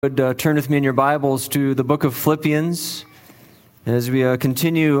Would turn with me in your Bibles to the book of Philippians as we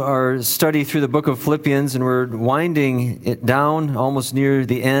continue our study through the book of Philippians, and we're winding it down almost near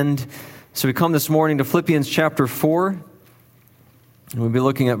the end. So we come this morning to Philippians chapter 4, and we'll be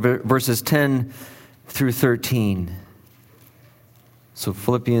looking at verses 10 through 13. So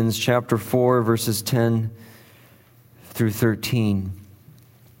Philippians chapter 4, verses 10 through 13.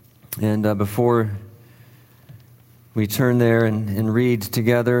 And before we turn there and read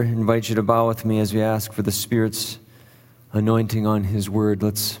together, I invite you to bow with me as we ask for the Spirit's anointing on His Word.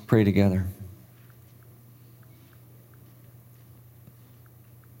 Let's pray together.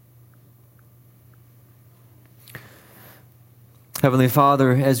 Heavenly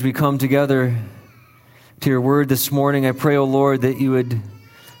Father, as we come together to your Word this morning, I pray, O Lord, that you would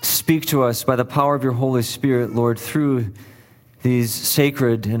speak to us by the power of your Holy Spirit, Lord, through these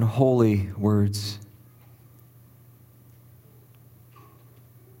sacred and holy words.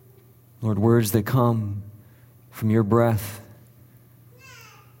 Lord, words that come from your breath,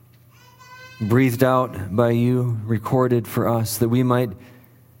 breathed out by you, recorded for us, that we might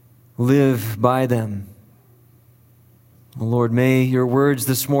live by them. Lord, may your words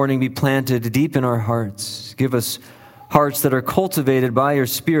this morning be planted deep in our hearts. Give us hearts that are cultivated by your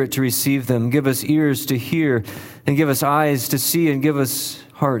Spirit to receive them. Give us ears to hear, and give us eyes to see, and give us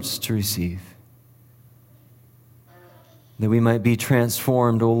hearts to receive. That we might be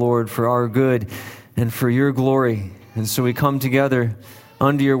transformed, O Lord, for our good and for your glory. And so we come together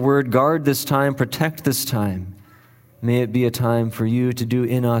under your word. Guard this time, protect this time. May it be a time for you to do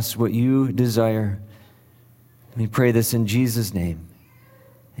in us what you desire. We pray this in Jesus' name.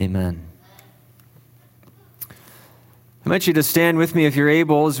 Amen. I invite you to stand with me if you're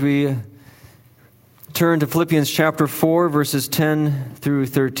able as we turn to Philippians chapter 4, verses 10 through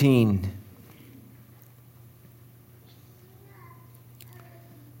 13.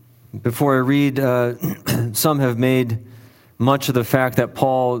 Before I read, some have made much of the fact that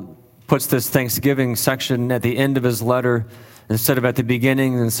Paul puts this Thanksgiving section at the end of his letter instead of at the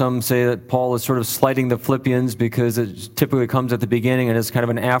beginning, and some say that Paul is sort of slighting the Philippians because it typically comes at the beginning and is kind of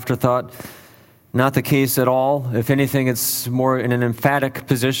an afterthought. Not the case at all. If anything, it's more in an emphatic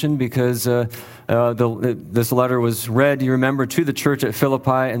position because this letter was read, you remember, to the church at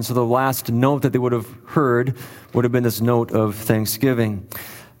Philippi, and so the last note that they would have heard would have been this note of thanksgiving.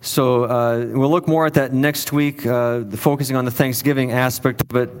 So we'll look more at that next week, focusing on the Thanksgiving aspect,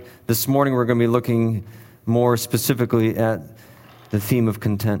 but this morning we're going to be looking more specifically at the theme of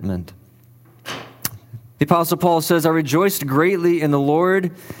contentment. The Apostle Paul says, I rejoiced greatly in the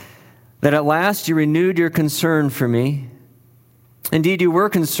Lord that at last you renewed your concern for me. Indeed, you were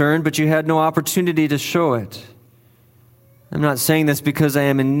concerned, but you had no opportunity to show it. I'm not saying this because I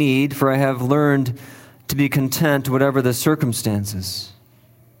am in need, for I have learned to be content whatever the circumstances.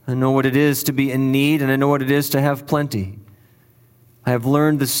 I know what it is to be in need, and I know what it is to have plenty. I have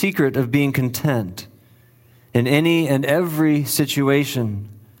learned the secret of being content in any and every situation,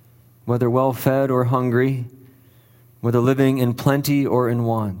 whether well-fed or hungry, whether living in plenty or in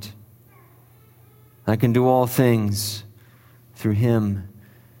want. I can do all things through Him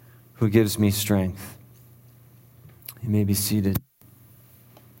who gives me strength. You may be seated.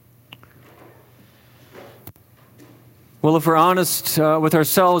 Well, if we're honest with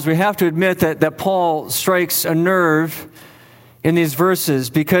ourselves, we have to admit that Paul strikes a nerve in these verses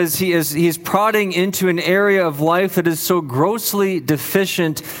because he's prodding into an area of life that is so grossly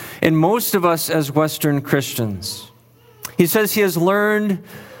deficient in most of us as Western Christians. He says he has learned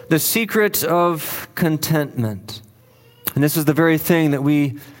the secret of contentment. And this is the very thing that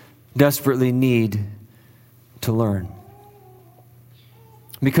we desperately need to learn.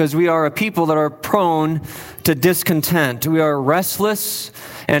 Because we are a people that are prone to discontent. We are restless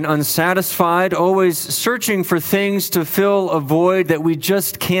and unsatisfied, always searching for things to fill a void that we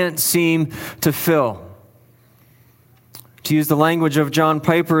just can't seem to fill. To use the language of John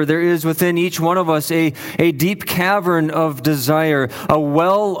Piper, there is within each one of us a deep cavern of desire, a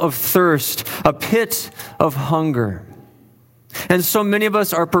well of thirst, a pit of hunger. And so many of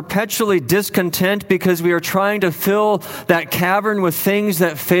us are perpetually discontent because we are trying to fill that cavern with things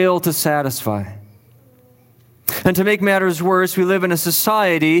that fail to satisfy. And to make matters worse, we live in a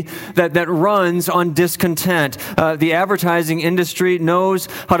society that runs on discontent. The advertising industry knows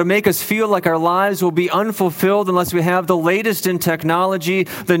how to make us feel like our lives will be unfulfilled unless we have the latest in technology,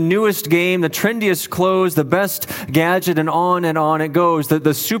 the newest game, the trendiest clothes, the best gadget, and on it goes. The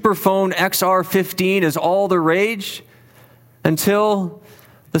Superphone XR15 is all the rage until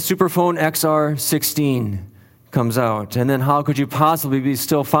the Superphone XR16 comes out. And then how could you possibly be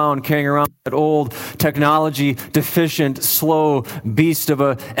still found carrying around that old technology deficient, slow beast of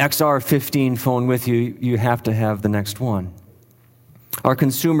a XR15 phone with you? You have to have the next one. Our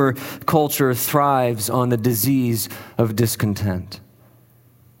consumer culture thrives on the disease of discontent.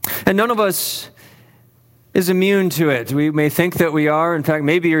 And none of us is immune to it. We may think that we are. In fact,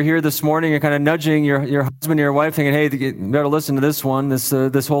 maybe you're here this morning, you're kind of nudging your husband or your wife, thinking, hey, you better listen to this one,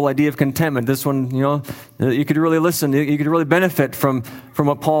 this whole idea of contentment. This one, you could really listen. You could really benefit from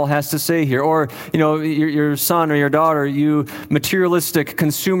what Paul has to say here. Or, your son or your daughter, you materialistic,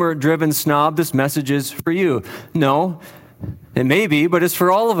 consumer-driven snob, this message is for you. No, it may be, but it's for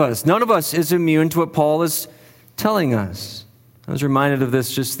all of us. None of us is immune to what Paul is telling us. I was reminded of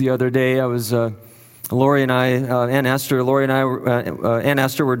this just the other day. I was... Lori and Esther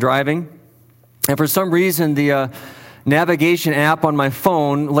were driving, and for some reason the navigation app on my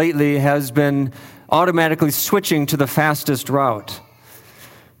phone lately has been automatically switching to the fastest route.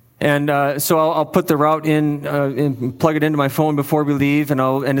 And so I'll put the route in and plug it into my phone before we leave,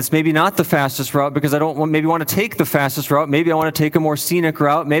 and it's maybe not the fastest route because I don't want to take the fastest route. Maybe I want to take a more scenic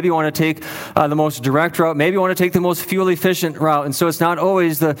route. Maybe I want to take the most direct route. Maybe I want to take the most fuel-efficient route. And so it's not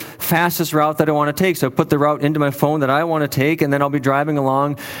always the fastest route that I want to take. So I put the route into my phone that I want to take, and then I'll be driving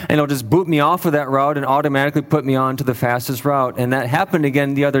along, and it'll just boot me off of that route and automatically put me on to the fastest route. And that happened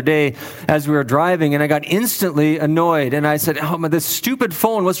again the other day as we were driving, and I got instantly annoyed. And I said, this stupid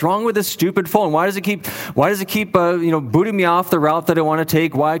phone, what's wrong with this stupid phone? Why does it keep booting me off the route that I want to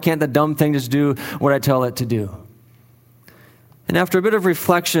take? Why can't the dumb thing just do what I tell it to do? And after a bit of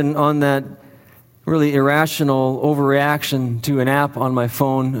reflection on that really irrational overreaction to an app on my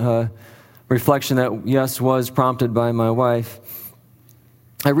phone, reflection that, yes, was prompted by my wife,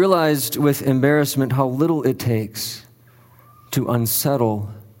 I realized with embarrassment how little it takes to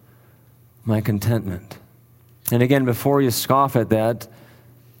unsettle my contentment. And again, before you scoff at that,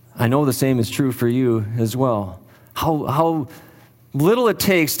 I know the same is true for you as well. How little it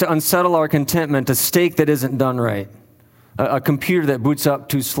takes to unsettle our contentment, a steak that isn't done right, a computer that boots up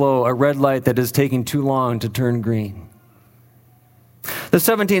too slow, a red light that is taking too long to turn green. The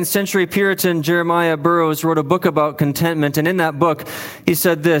 17th century Puritan Jeremiah Burroughs wrote a book about contentment, and in that book he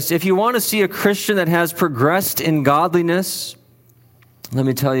said this: if you want to see a Christian that has progressed in godliness, let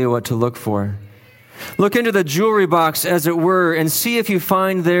me tell you what to look for. Look into the jewelry box, as it were, and see if you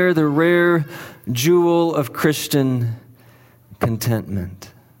find there the rare jewel of Christian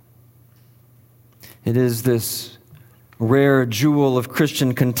contentment. It is this rare jewel of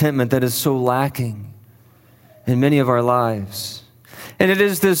Christian contentment that is so lacking in many of our lives. And it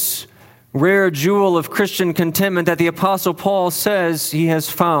is this rare jewel of Christian contentment that the Apostle Paul says he has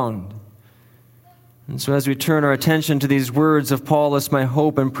found. And so as we turn our attention to these words of Paul, it's my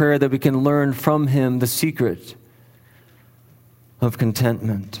hope and prayer that we can learn from him the secret of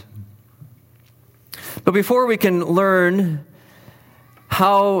contentment. But before we can learn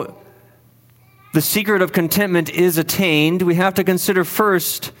how the secret of contentment is attained, we have to consider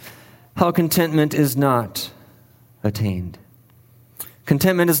first how contentment is not attained.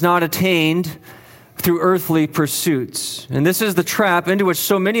 Contentment is not attained through earthly pursuits. And this is the trap into which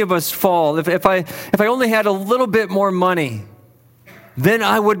so many of us fall. If I only had a little bit more money, then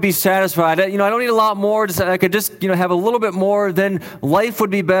I would be satisfied. I don't need a lot more. I could just have a little bit more, then life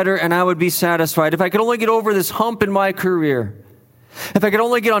would be better and I would be satisfied. If I could only get over this hump in my career, if I could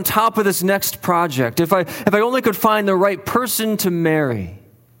only get on top of this next project, if I only could find the right person to marry,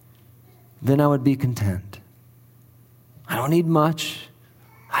 then I would be content. I don't need much.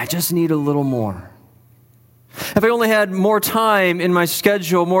 I just need a little more. If I only had more time in my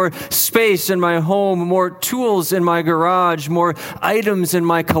schedule, more space in my home, more tools in my garage, more items in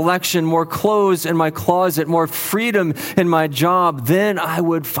my collection, more clothes in my closet, more freedom in my job, then I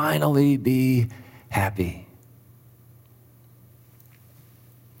would finally be happy.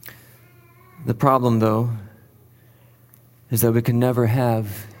 The problem, though, is that we can never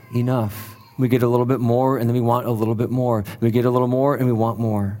have enough. We get a little bit more, and then we want a little bit more. We get a little more, and we want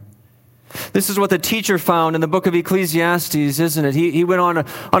more. This is what the teacher found in the book of Ecclesiastes, isn't it? He went on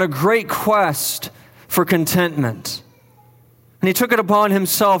a great quest for contentment. And he took it upon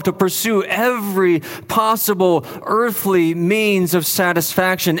himself to pursue every possible earthly means of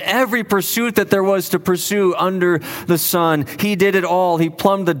satisfaction, every pursuit that there was to pursue under the sun. He did it all. He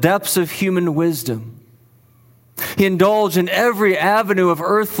plumbed the depths of human wisdom. He indulged in every avenue of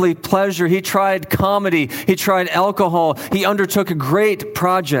earthly pleasure. He tried comedy. He tried alcohol. He undertook great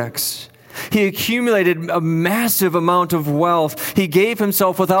projects. He accumulated a massive amount of wealth. He gave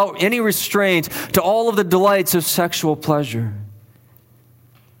himself without any restraint to all of the delights of sexual pleasure.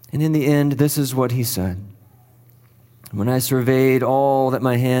 And in the end, this is what he said. When I surveyed all that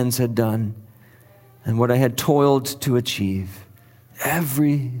my hands had done and what I had toiled to achieve,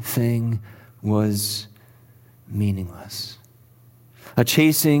 everything was meaningless. A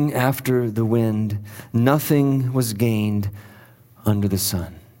chasing after the wind, nothing was gained under the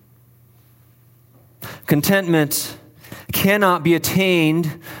sun. Contentment cannot be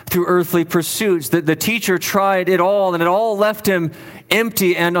attained through earthly pursuits. The teacher tried it all, and it all left him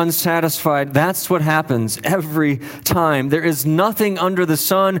empty and unsatisfied. That's what happens every time. There is nothing under the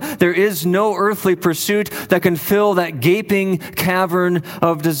sun. There is no earthly pursuit that can fill that gaping cavern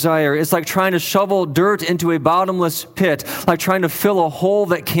of desire. It's like trying to shovel dirt into a bottomless pit, like trying to fill a hole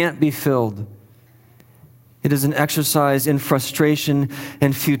that can't be filled. It is an exercise in frustration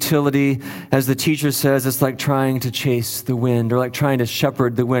and futility. As the teacher says, it's like trying to chase the wind or like trying to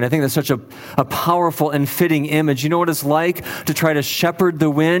shepherd the wind. I think that's such a powerful and fitting image. You know what it's like to try to shepherd the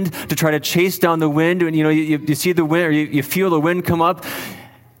wind, to try to chase down the wind. And you see the wind, or you feel the wind come up,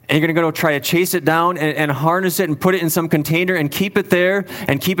 and you're going to go try to chase it down and harness it and put it in some container and keep it there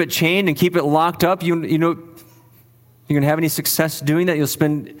and keep it chained and keep it locked up. You know, you're going to have any success doing that? You'll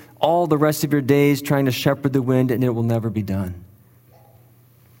spend all the rest of your days trying to shepherd the wind, and it will never be done.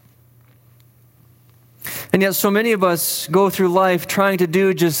 And yet so many of us go through life trying to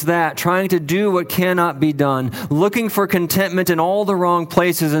do just that, trying to do what cannot be done, looking for contentment in all the wrong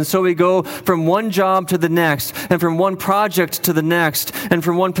places. And so we go from one job to the next, and from one project to the next, and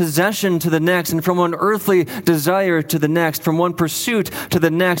from one possession to the next, and from one earthly desire to the next, from one pursuit to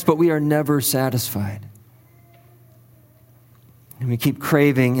the next, but we are never satisfied. And we keep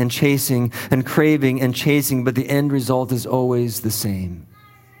craving and chasing and craving and chasing, but the end result is always the same.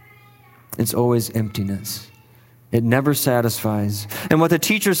 It's always emptiness. It never satisfies. And what the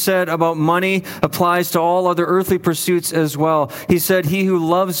teacher said about money applies to all other earthly pursuits as well. He said, "He who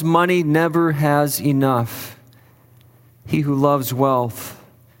loves money never has enough. He who loves wealth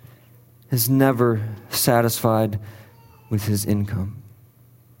is never satisfied with his income."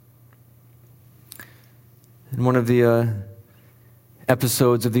 In one of the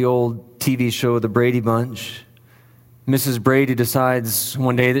episodes of the old TV show, The Brady Bunch, Mrs. Brady decides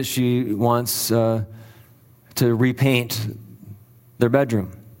one day that she wants to repaint their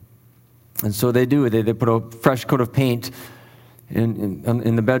bedroom. And so they do. They put a fresh coat of paint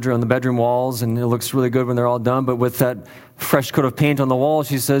in the bedroom, on the bedroom walls, and it looks really good when they're all done. But with that fresh coat of paint on the wall,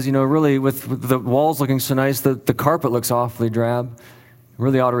 she says, really, with the walls looking so nice, the carpet looks awfully drab.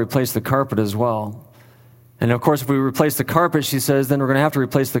 Really ought to replace the carpet as well. And of course, if we replace the carpet, she says, then we're going to have to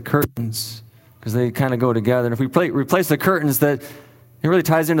replace the curtains because they kind of go together. And if we replace the curtains, that it really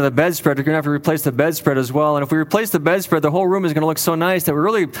ties into the bedspread. We're going to have to replace the bedspread as well. And if we replace the bedspread, the whole room is going to look so nice that we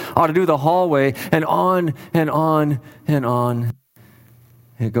really ought to do the hallway, and on and on and on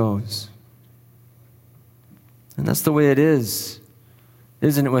it goes. And that's the way it is,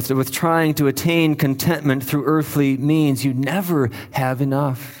 isn't it? With trying to attain contentment through earthly means, you never have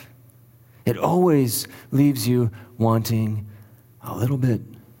enough. It always leaves you wanting a little bit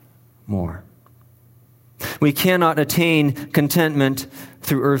more. We cannot attain contentment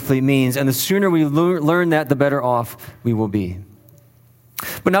through earthly means, and the sooner we learn that, the better off we will be.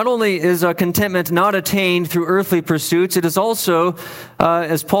 But not only is contentment not attained through earthly pursuits, it is also,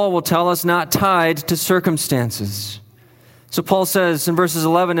 as Paul will tell us, not tied to circumstances. So Paul says in verses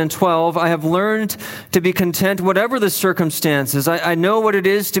 11 and 12, "I have learned to be content whatever the circumstances. I know what it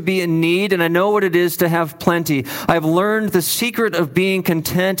is to be in need, and I know what it is to have plenty. I have learned the secret of being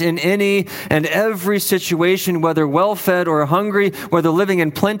content in any and every situation, whether well-fed or hungry, whether living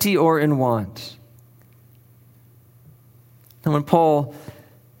in plenty or in want." Now when Paul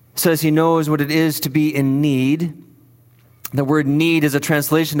says he knows what it is to be in need, the word need is a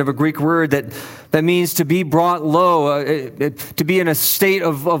translation of a Greek word that means to be brought low, to be in a state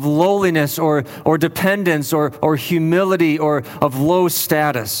of lowliness or dependence or humility or of low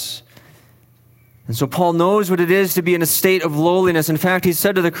status. And so Paul knows what it is to be in a state of lowliness. In fact, he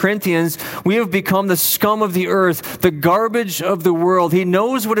said to the Corinthians, "We have become the scum of the earth, the garbage of the world." He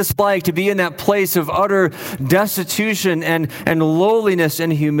knows what it's like to be in that place of utter destitution and lowliness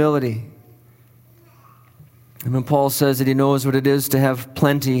and humility. And when Paul says that he knows what it is to have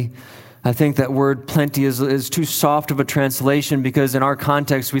plenty, I think that word plenty is too soft of a translation, because in our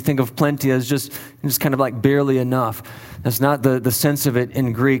context we think of plenty as just kind of like barely enough. That's not the sense of it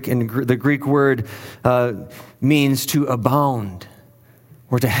in Greek. And the Greek word means to abound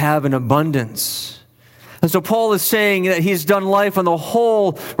or to have an abundance. And so Paul is saying that he's done life on the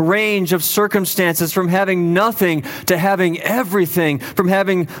whole range of circumstances, from having nothing to having everything,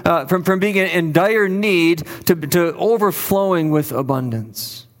 from being in dire need to overflowing with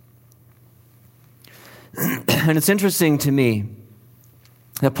abundance. And it's interesting to me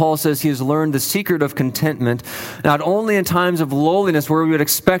that Paul says he has learned the secret of contentment, not only in times of lowliness where we would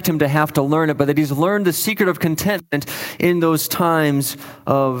expect him to have to learn it, but that he's learned the secret of contentment in those times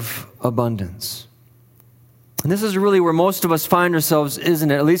of abundance. And this is really where most of us find ourselves, isn't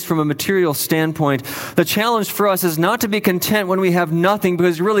it? At least from a material standpoint. The challenge for us is not to be content when we have nothing,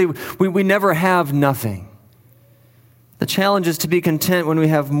 because really we never have nothing. The challenge is to be content when we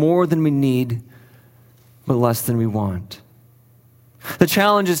have more than we need, but less than we want. The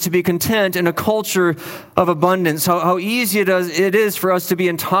challenge is to be content in a culture of abundance. How easy it is for us to be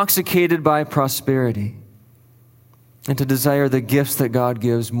intoxicated by prosperity and to desire the gifts that God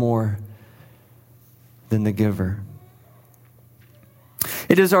gives more than the giver.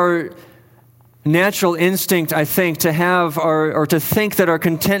 It is our natural instinct, I think, to have or to think that our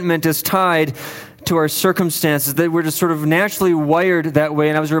contentment is tied to our circumstances, that we're just sort of naturally wired that way.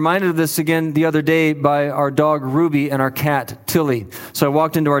 And I was reminded of this again the other day by our dog Ruby and our cat Tilly. So I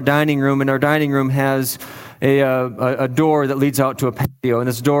walked into our dining room, and our dining room has a door that leads out to a patio, and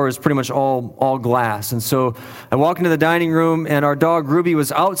this door is pretty much all glass. And so I walked into the dining room, and our dog Ruby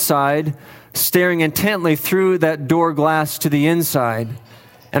was outside staring intently through that door glass to the inside.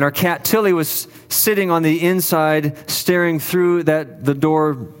 And our cat Tilly was sitting on the inside staring through the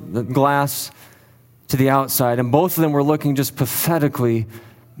door glass to the outside, and both of them were looking just pathetically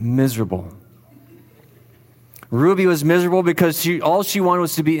miserable. Ruby was miserable because all she wanted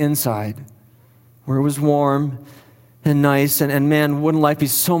was to be inside, where it was warm and nice, and man, wouldn't life be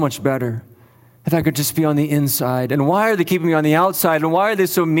so much better if I could just be on the inside? And why are they keeping me on the outside? And why are they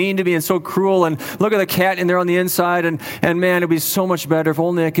so mean to me and so cruel? And look at the cat in there on the inside, and man, it'd be so much better if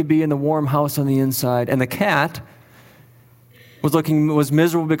only I could be in the warm house on the inside. And the cat was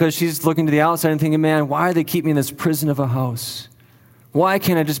miserable because she's looking to the outside and thinking, man, why do they keep me in this prison of a house? Why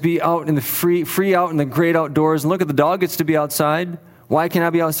can't I just be out in the free out in the great outdoors? And look at the dog gets to be outside. Why can't I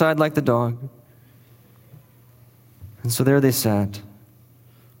be outside like the dog? And so there they sat,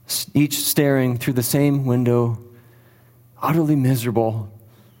 each staring through the same window, utterly miserable,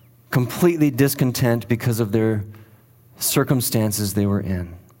 completely discontent because of their circumstances they were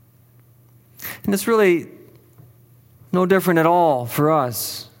in. And it's really no different at all for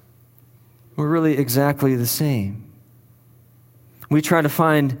us. We're really exactly the same. We try to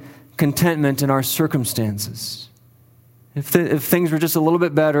find contentment in our circumstances. If things were just a little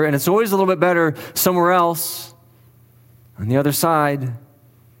bit better, and it's always a little bit better somewhere else, on the other side,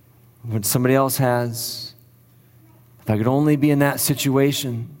 what somebody else has, if I could only be in that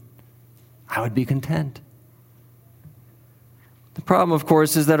situation, I would be content. The problem, of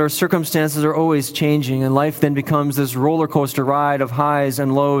course, is that our circumstances are always changing, and life then becomes this roller coaster ride of highs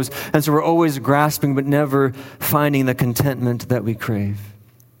and lows, and so we're always grasping but never finding the contentment that we crave.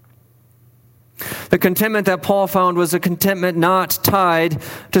 The contentment that Paul found was a contentment not tied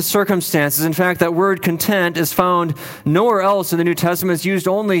to circumstances. In fact, that word content is found nowhere else in the New Testament. It's used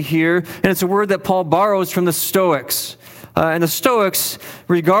only here, and it's a word that Paul borrows from the Stoics. And the Stoics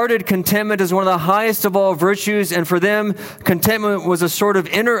regarded contentment as one of the highest of all virtues, and for them, contentment was a sort of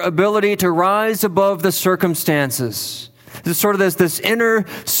inner ability to rise above the circumstances. It's sort of this inner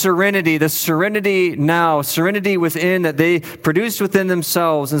serenity, this serenity now, serenity within that they produced within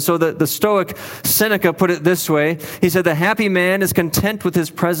themselves. And so the Stoic Seneca put it this way. He said, "The happy man is content with his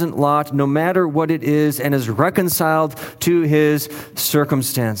present lot, no matter what it is, and is reconciled to his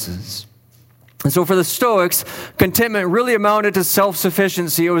circumstances." And so for the Stoics, contentment really amounted to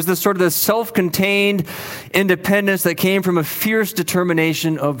self-sufficiency. It was this sort of this self-contained independence that came from a fierce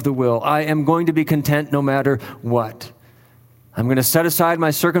determination of the will. I am going to be content no matter what. I'm going to set aside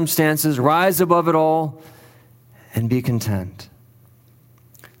my circumstances, rise above it all, and be content.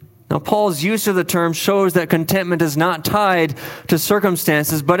 Now, Paul's use of the term shows that contentment is not tied to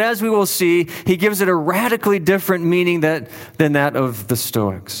circumstances, but as we will see, he gives it a radically different meaning than that of the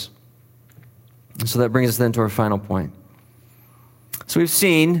Stoics. So that brings us then to our final point. So we've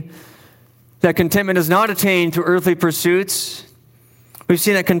seen that contentment is not attained through earthly pursuits. We've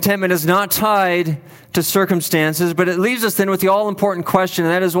seen that contentment is not tied to circumstances, but it leaves us then with the all-important question,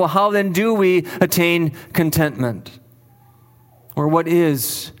 and that is, well, how then do we attain contentment? Or what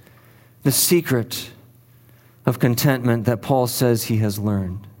is the secret of contentment that Paul says he has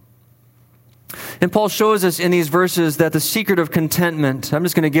learned? And Paul shows us in these verses that the secret of contentment, I'm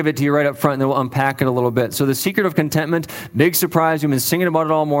just going to give it to you right up front and then we'll unpack it a little bit. So the secret of contentment, big surprise, we've been singing about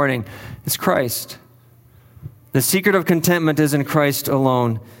it all morning, it's Christ. The secret of contentment is in Christ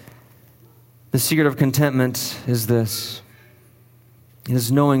alone. The secret of contentment is this. It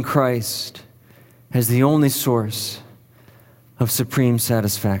is knowing Christ as the only source of supreme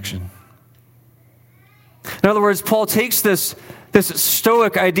satisfaction. In other words, Paul takes this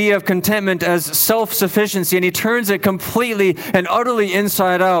stoic idea of contentment as self-sufficiency, and he turns it completely and utterly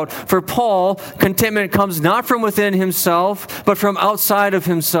inside out. For Paul, contentment comes not from within himself, but from outside of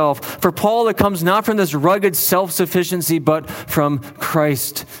himself. For Paul, it comes not from this rugged self-sufficiency, but from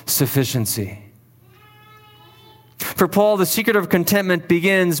Christ's sufficiency. For Paul, the secret of contentment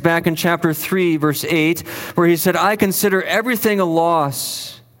begins back in chapter 3, verse 8, where he said, I consider everything a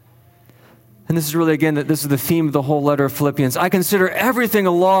loss. And this is really, again, this is the theme of the whole letter of Philippians. I consider everything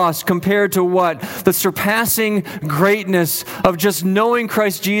a loss compared to what? The surpassing greatness of just knowing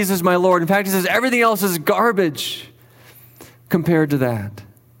Christ Jesus, my Lord. In fact, he says everything else is garbage compared to that.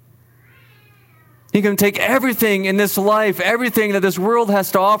 You can take everything in this life, everything that this world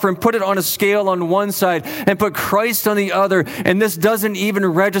has to offer, and put it on a scale on one side and put Christ on the other, and this doesn't even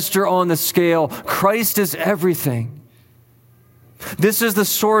register on the scale. Christ is everything. This is the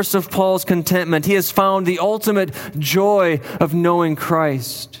source of Paul's contentment. He has found the ultimate joy of knowing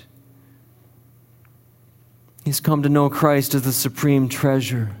Christ. He's come to know Christ as the supreme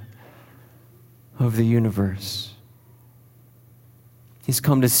treasure of the universe. He's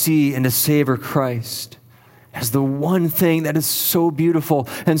come to see and to savor Christ as the one thing that is so beautiful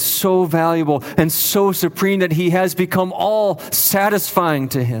and so valuable and so supreme that he has become all satisfying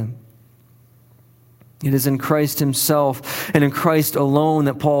to him. It is in Christ himself and in Christ alone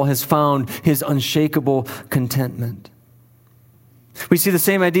that Paul has found his unshakable contentment. We see the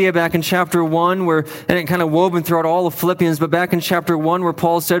same idea back in chapter 1 and it kind of woven throughout all of Philippians, but back in chapter 1 where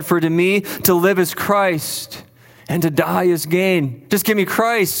Paul said, for to me to live is Christ and to die is gain. Just give me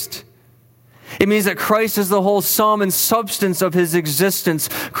Christ. It means that Christ is the whole sum and substance of his existence.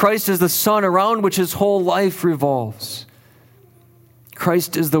 Christ is the sun around which his whole life revolves.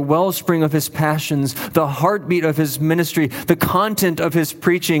 Christ is the wellspring of his passions, the heartbeat of his ministry, the content of his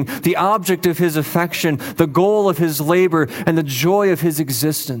preaching, the object of his affection, the goal of his labor, and the joy of his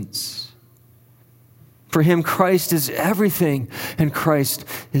existence. For him, Christ is everything, and Christ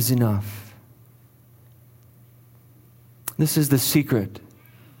is enough. This is the secret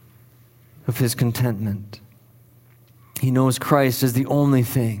of his contentment. He knows Christ as the only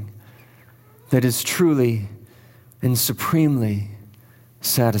thing that is truly and supremely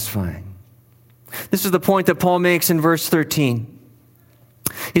satisfying. This is the point that Paul makes in verse 13.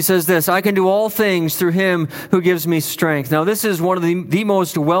 He says this, I can do all things through him who gives me strength. Now, this is one of the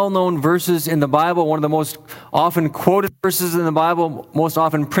most well-known verses in the Bible, one of the most often quoted verses in the Bible, most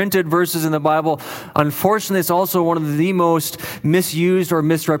often printed verses in the Bible. Unfortunately, it's also one of the most misused or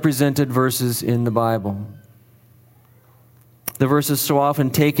misrepresented verses in the Bible. The verse is so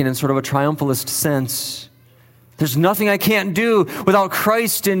often taken in sort of a triumphalist sense. There's nothing I can't do without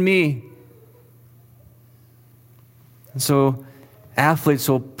Christ in me. And so athletes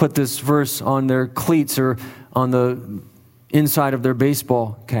will put this verse on their cleats or on the inside of their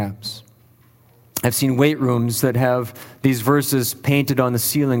baseball caps. I've seen weight rooms that have these verses painted on the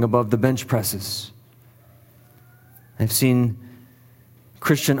ceiling above the bench presses. I've seen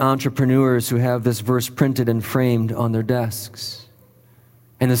Christian entrepreneurs who have this verse printed and framed on their desks.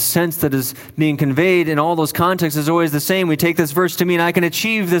 And the sense that is being conveyed in all those contexts is always the same. We take this verse to mean I can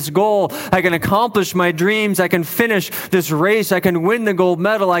achieve this goal. I can accomplish my dreams. I can finish this race. I can win the gold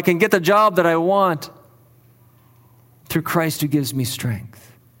medal. I can get the job that I want through Christ who gives me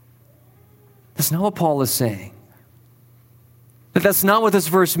strength. That's not what Paul is saying. That's not what this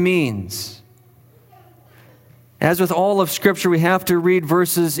verse means. As with all of Scripture, we have to read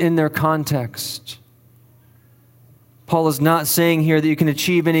verses in their context. Paul is not saying here that you can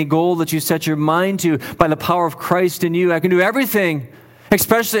achieve any goal that you set your mind to by the power of Christ in you. I can do everything,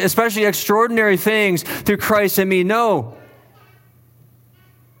 especially extraordinary things through Christ in me. No.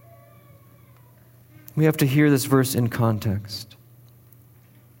 We have to hear this verse in context,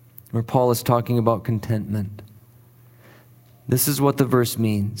 where Paul is talking about contentment. This is what the verse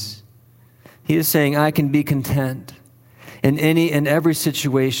means. He is saying, I can be content in any and every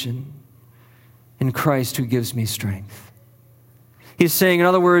situation in Christ who gives me strength. He's saying, in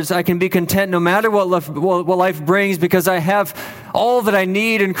other words, I can be content no matter what life brings because I have all that I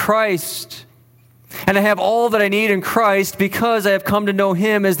need in Christ. And I have all that I need in Christ because I have come to know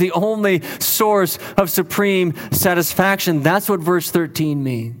him as the only source of supreme satisfaction. That's what verse 13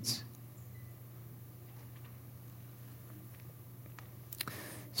 means.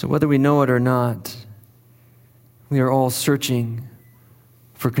 So whether we know it or not, we are all searching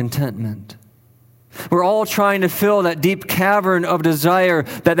for contentment. We're all trying to fill that deep cavern of desire,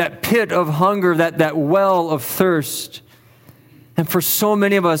 that pit of hunger, that well of thirst. And for so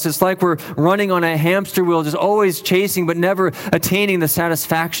many of us, it's like we're running on a hamster wheel, just always chasing but never attaining the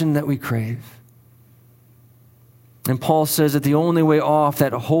satisfaction that we crave. And Paul says that the only way off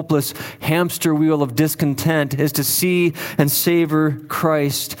that hopeless hamster wheel of discontent is to see and savor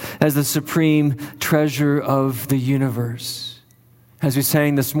Christ as the supreme treasure of the universe. As we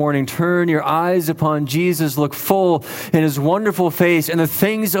sang this morning, turn your eyes upon Jesus, look full in his wonderful face, and the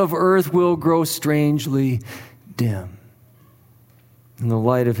things of earth will grow strangely dim in the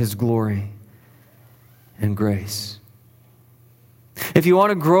light of his glory and grace. If you want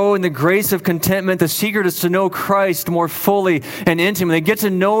to grow in the grace of contentment, the secret is to know Christ more fully and intimately. Get to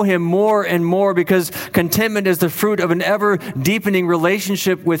know him more and more, because contentment is the fruit of an ever deepening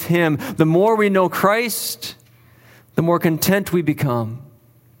relationship with him. The more we know Christ, the more content we become,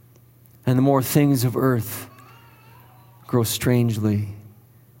 and the more things of earth grow strangely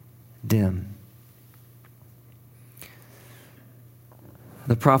dim.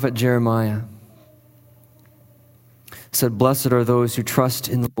 The prophet Jeremiah said, "Blessed are those who trust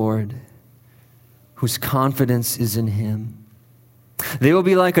in the Lord, whose confidence is in him. They will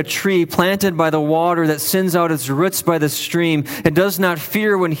be like a tree planted by the water that sends out its roots by the stream. It does not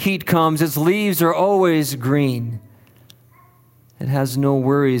fear when heat comes. Its leaves are always green. It has no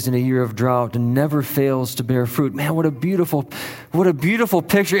worries in a year of drought and never fails to bear fruit." Man, what a beautiful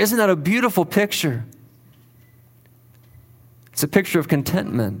picture. Isn't that a beautiful picture? It's a picture of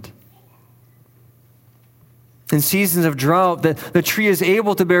contentment. In seasons of drought, the tree is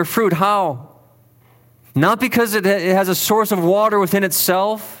able to bear fruit. How? Not because it has a source of water within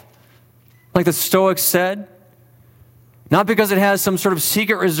itself, like the Stoics said. Not because it has some sort of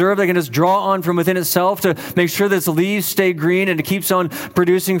secret reserve that can just draw on from within itself to make sure that its leaves stay green and it keeps on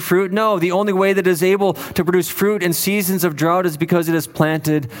producing fruit. No, the only way that it is able to produce fruit in seasons of drought is because it is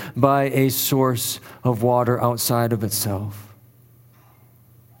planted by a source of water outside of itself.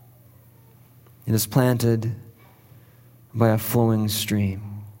 It is planted by a flowing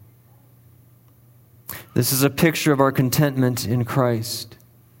stream. This is a picture of our contentment in Christ.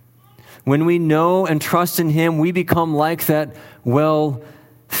 When we know and trust in him, we become like that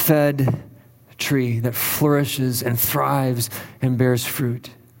well-fed tree that flourishes and thrives and bears fruit.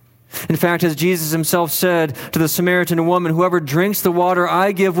 In fact, as Jesus himself said to the Samaritan woman, "Whoever drinks the water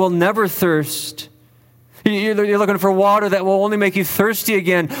I give will never thirst." You're looking for water that will only make you thirsty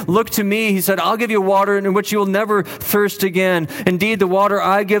again. Look to me, he said, "I'll give you water in which you will never thirst again. Indeed, the water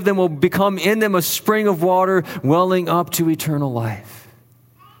I give them will become in them a spring of water welling up to eternal life."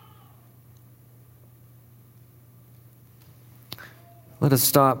 Let us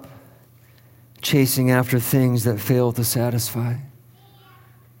stop chasing after things that fail to satisfy.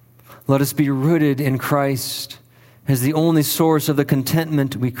 Let us be rooted in Christ as the only source of the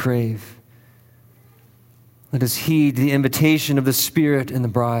contentment we crave. Let us heed the invitation of the Spirit and the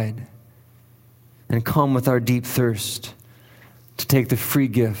bride and come with our deep thirst to take the free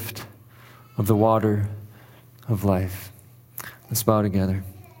gift of the water of life. Let's bow together.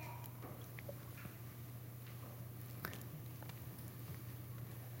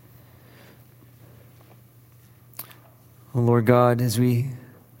 Oh Lord God, as we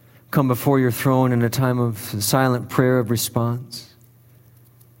come before your throne in a time of silent prayer of response,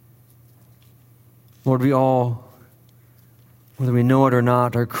 Lord, we all, whether we know it or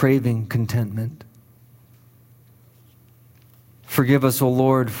not, are craving contentment. Forgive us, O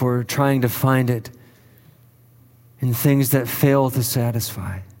Lord, for trying to find it in things that fail to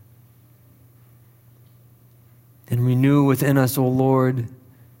satisfy. And renew within us, O Lord,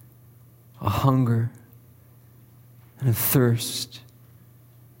 a hunger and a thirst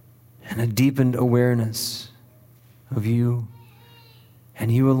and a deepened awareness of you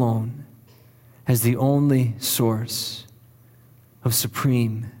and you alone as the only source of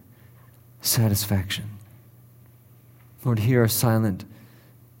supreme satisfaction. Lord, hear our silent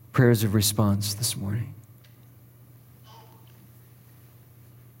prayers of response this morning.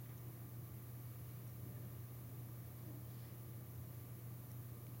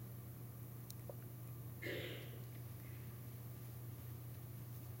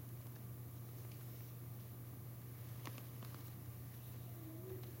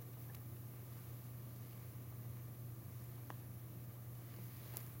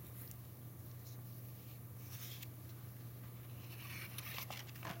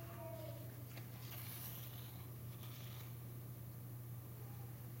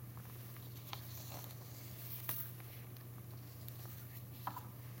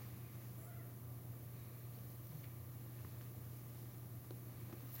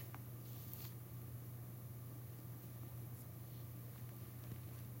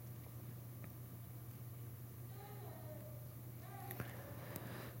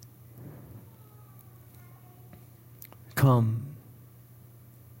 Come,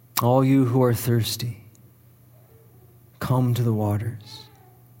 all you who are thirsty, come to the waters.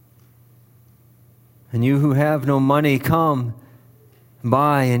 And you who have no money, come,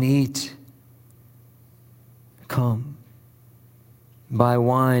 buy and eat. Come, buy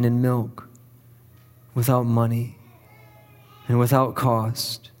wine and milk without money and without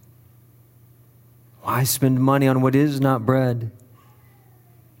cost. Why spend money on what is not bread,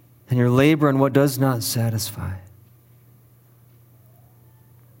 and your labor on what does not satisfy?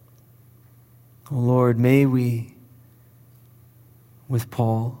 Oh Lord, may we, with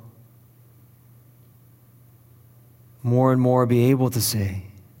Paul, more and more be able to say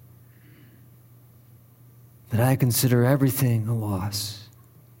that I consider everything a loss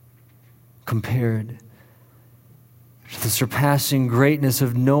compared to the surpassing greatness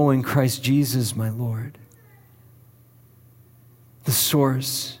of knowing Christ Jesus, my Lord, the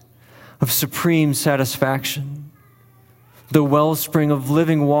source of supreme satisfaction, the wellspring of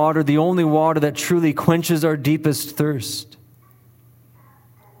living water, the only water that truly quenches our deepest thirst.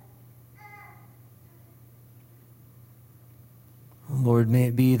 Lord, may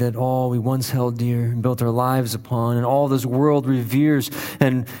it be that all we once held dear and built our lives upon, and all this world reveres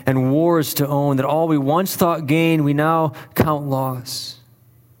and wars to own, that all we once thought gain, we now count loss,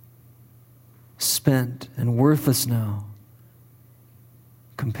 spent and worthless now,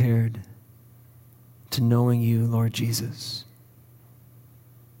 compared to knowing you, Lord Jesus.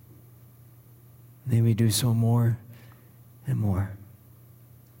 May we do so more and more.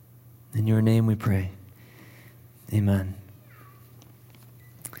 In your name we pray. Amen.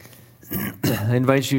 I invite you